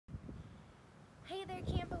Hey there,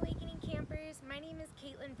 Camp Awakening campers. My name is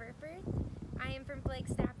Caitlin Verfurth. I am from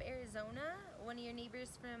Flagstaff, Arizona, one of your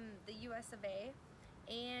neighbors from the US of A.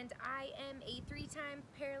 And I am a three-time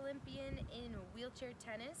Paralympian in wheelchair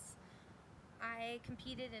tennis. I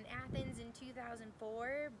competed in Athens in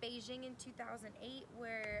 2004, Beijing in 2008,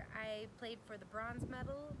 where I played for the bronze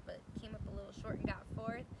medal, but came up a little short and got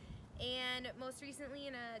fourth. And most recently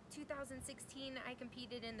in 2016, I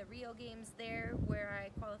competed in the Rio Games there, where I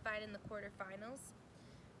qualified in the quarterfinals.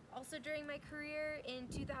 Also during my career, in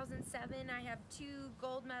 2007, I have 2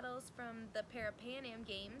 gold medals from the Para-Pan Am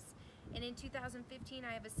Games, and in 2015,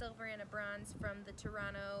 I have a silver and a bronze from the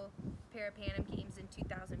Toronto Para-Pan Am Games in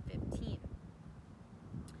 2015.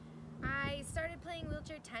 I started playing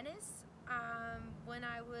wheelchair tennis when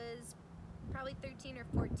I was probably 13 or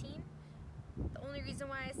 14. The only reason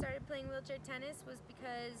why I started playing wheelchair tennis was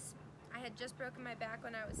because I had just broken my back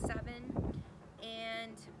when I was 7,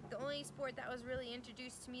 and the only sport that was really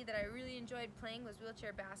introduced to me that I really enjoyed playing was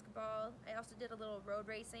wheelchair basketball. I also did a little road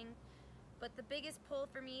racing, but the biggest pull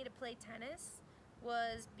for me to play tennis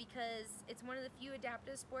was because it's one of the few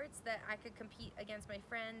adaptive sports that I could compete against my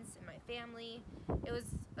friends and my family. It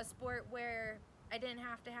was a sport where I didn't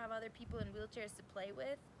have to have other people in wheelchairs to play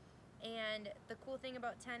with, and the cool thing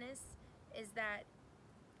about tennis is that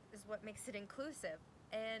is what makes it inclusive.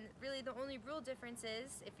 And really the only real difference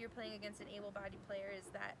is, if you're playing against an able-bodied player, is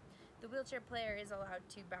that the wheelchair player is allowed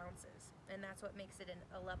 2 bounces, and that's what makes it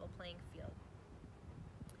a level playing field.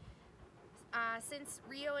 Since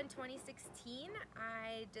Rio in 2016,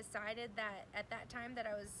 I decided that at that time that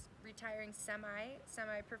I was retiring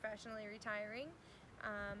semi-professionally retiring.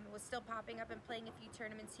 Was still popping up and playing a few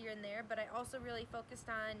tournaments here and there, but I also really focused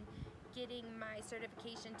on getting my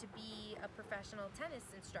certification to be a professional tennis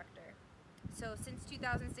instructor. So since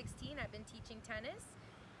 2016, I've been teaching tennis,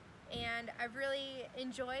 and I've really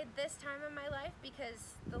enjoyed this time of my life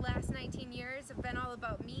because the last 19 years have been all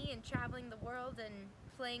about me and traveling the world and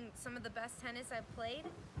playing some of the best tennis I've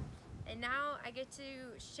played. And now I get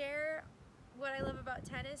to share what I love about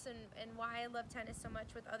tennis and why I love tennis so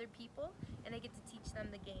much with other people, and I get to teach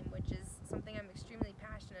them the game, which is something I'm extremely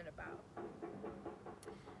passionate about.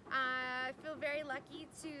 I feel very lucky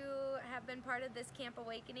to have been part of this Camp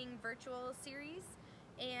Awakening virtual series,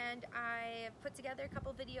 and I put together a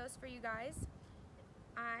couple videos for you guys.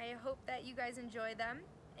 I hope that you guys enjoy them,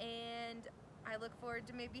 and I look forward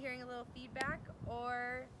to maybe hearing a little feedback,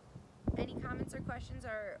 or any comments or questions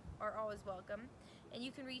are always welcome. And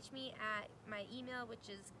you can reach me at my email, which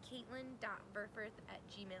is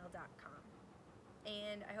caitlin.verfurth@gmail.com.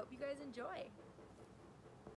 And I hope you guys enjoy.